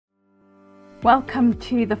Welcome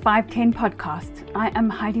to the 510 podcast. I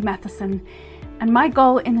am Heidi Matheson, and my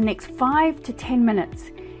goal in the next 5 to 10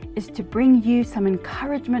 minutes is to bring you some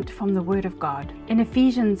encouragement from the Word of God. In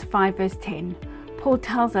Ephesians 5 verse 10, Paul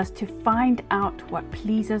tells us to find out what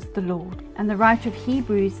pleases the Lord. And the writer of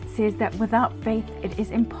Hebrews says that without faith it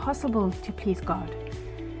is impossible to please God.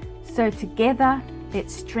 So together,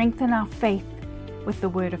 let's strengthen our faith with the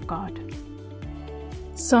Word of God.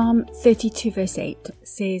 Psalm 32 verse 8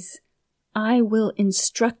 says, I will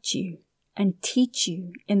instruct you and teach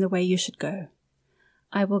you in the way you should go.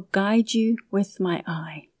 I will guide you with my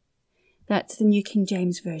eye. That's the New King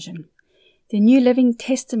James Version. The New Living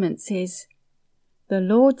Testament says, the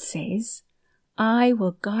Lord says, I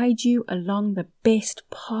will guide you along the best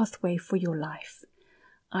pathway for your life.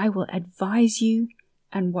 I will advise you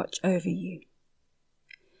and watch over you.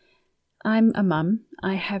 I'm a mum.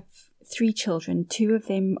 I have 3 children. 2 of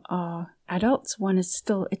them are adults. 1 is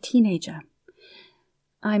still a teenager.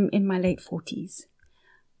 I'm in my late 40s.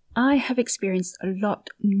 I have experienced a lot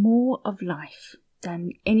more of life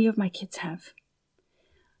than any of my kids have.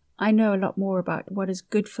 I know a lot more about what is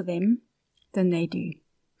good for them than they do.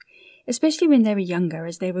 Especially when they were younger,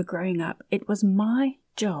 as they were growing up, it was my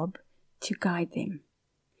job to guide them.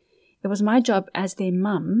 It was my job as their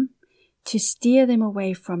mum to steer them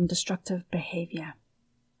away from destructive behavior.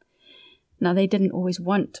 Now, they didn't always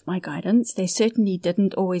want my guidance. They certainly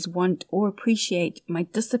didn't always want or appreciate my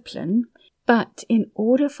discipline. But in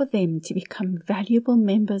order for them to become valuable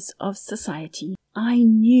members of society, I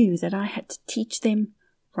knew that I had to teach them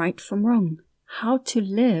right from wrong, how to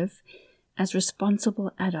live as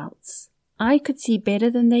responsible adults. I could see better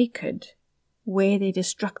than they could where their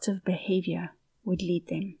destructive behavior would lead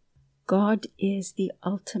them. God is the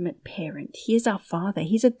ultimate parent. He is our Father.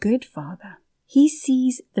 He's a good Father. He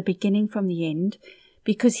sees the beginning from the end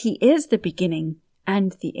because He is the beginning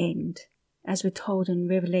and the end, as we're told in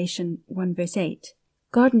Revelation 1 verse 8.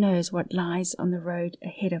 God knows what lies on the road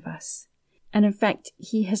ahead of us. And in fact,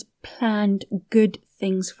 He has planned good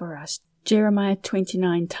things for us. Jeremiah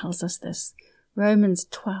 29 tells us this. Romans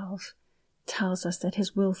 12 tells us that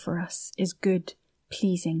His will for us is good,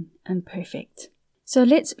 pleasing, and perfect. So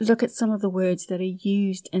let's look at some of the words that are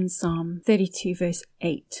used in Psalm 32 verse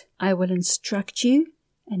 8. I will instruct you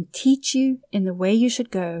and teach you in the way you should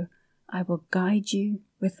go. I will guide you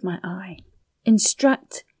with my eye.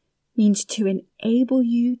 Instruct means to enable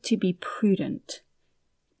you to be prudent,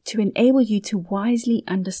 to enable you to wisely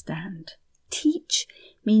understand. Teach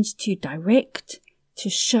means to direct, to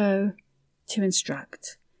show, to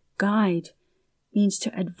instruct. Guide means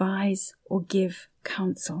to advise or give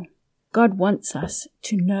counsel. God wants us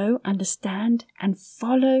to know, understand, and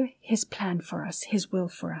follow His plan for us, His will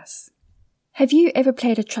for us. Have you ever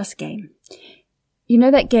played a trust game? You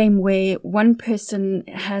know that game where one person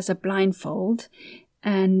has a blindfold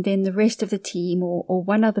and then the rest of the team or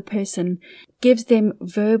one other person gives them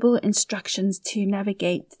verbal instructions to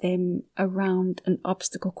navigate them around an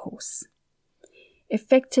obstacle course.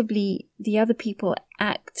 Effectively, the other people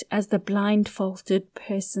act as the blindfolded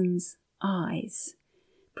person's eyes,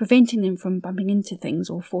 preventing them from bumping into things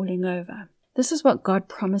or falling over. This is what God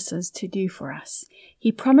promises to do for us.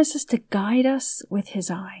 He promises to guide us with His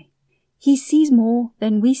eye. He sees more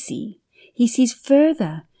than we see. He sees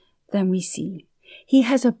further than we see. He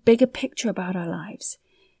has a bigger picture about our lives,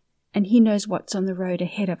 and He knows what's on the road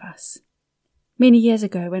ahead of us. Many years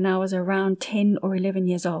ago, when I was around 10 or 11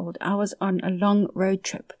 years old, I was on a long road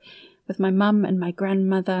trip with my mum and my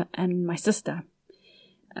grandmother and my sister.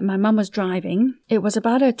 My mum was driving. It was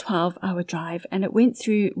about a 12-hour drive, and it went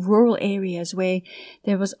through rural areas where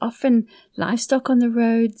there was often livestock on the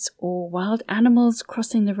roads or wild animals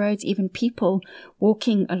crossing the roads, even people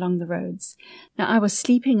walking along the roads. Now, I was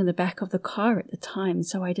sleeping in the back of the car at the time,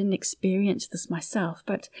 so I didn't experience this myself,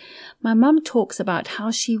 but my mum talks about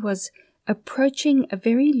how she was approaching a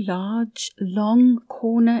very large, long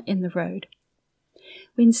corner in the road,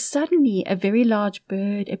 when suddenly a very large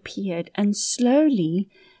bird appeared and slowly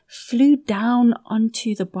flew down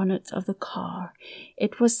onto the bonnet of the car.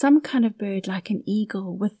 It was some kind of bird like an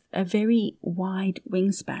eagle with a very wide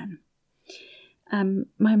wingspan.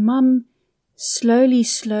 My mum slowly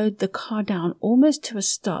slowed the car down almost to a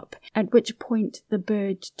stop, at which point the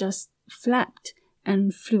bird just flapped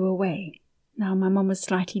and flew away. Now, my mum was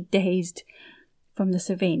slightly dazed from this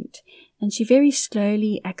event, and she very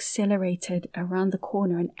slowly accelerated around the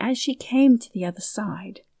corner, and as she came to the other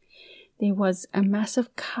side, there was a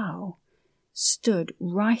massive cow stood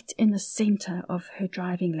right in the center of her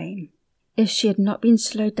driving lane. If she had not been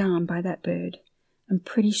slowed down by that bird, I'm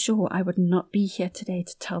pretty sure I would not be here today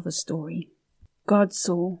to tell the story. God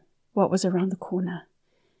saw what was around the corner,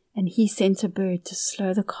 and He sent a bird to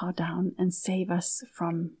slow the car down and save us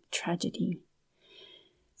from tragedy.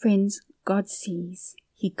 Friends, God sees,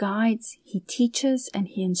 He guides, He teaches, and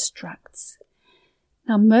He instructs.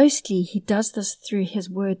 Now, mostly He does this through His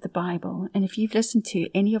Word, the Bible. And if you've listened to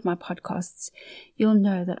any of my podcasts, you'll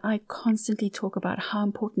know that I constantly talk about how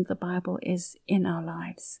important the Bible is in our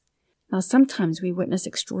lives. Now, sometimes we witness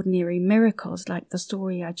extraordinary miracles like the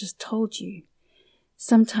story I just told you.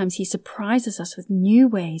 Sometimes He surprises us with new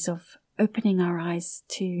ways of opening our eyes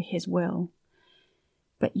to His will.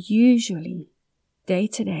 But usually, day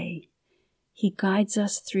to day, He guides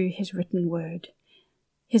us through His written Word.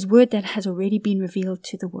 His Word that has already been revealed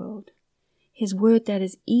to the world. His Word that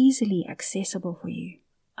is easily accessible for you.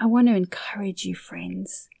 I want to encourage you,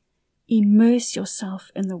 friends. Immerse yourself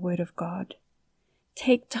in the Word of God.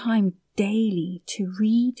 Take time daily to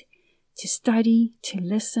read, to study, to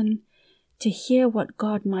listen, to hear what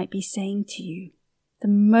God might be saying to you. The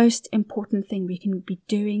most important thing we can be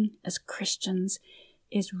doing as Christians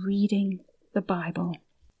is reading the Bible.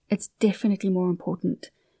 It's definitely more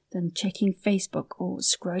important than checking Facebook or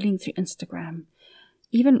scrolling through Instagram,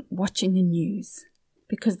 even watching the news,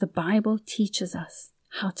 because the Bible teaches us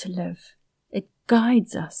how to live. It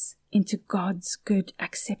guides us into God's good,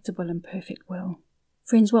 acceptable, and perfect will.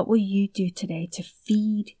 Friends, what will you do today to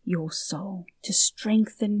feed your soul, to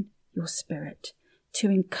strengthen your spirit, to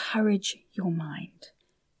encourage your mind?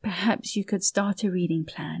 Perhaps you could start a reading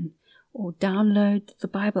plan or download the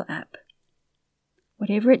Bible app.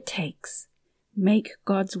 Whatever it takes, make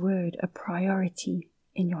God's Word a priority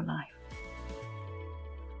in your life.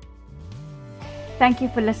 Thank you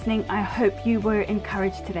for listening. I hope you were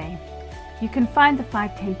encouraged today. You can find the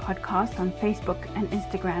 510 podcast on Facebook and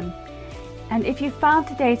Instagram. And if you found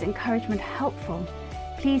today's encouragement helpful,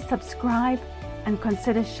 please subscribe and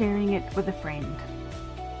consider sharing it with a friend.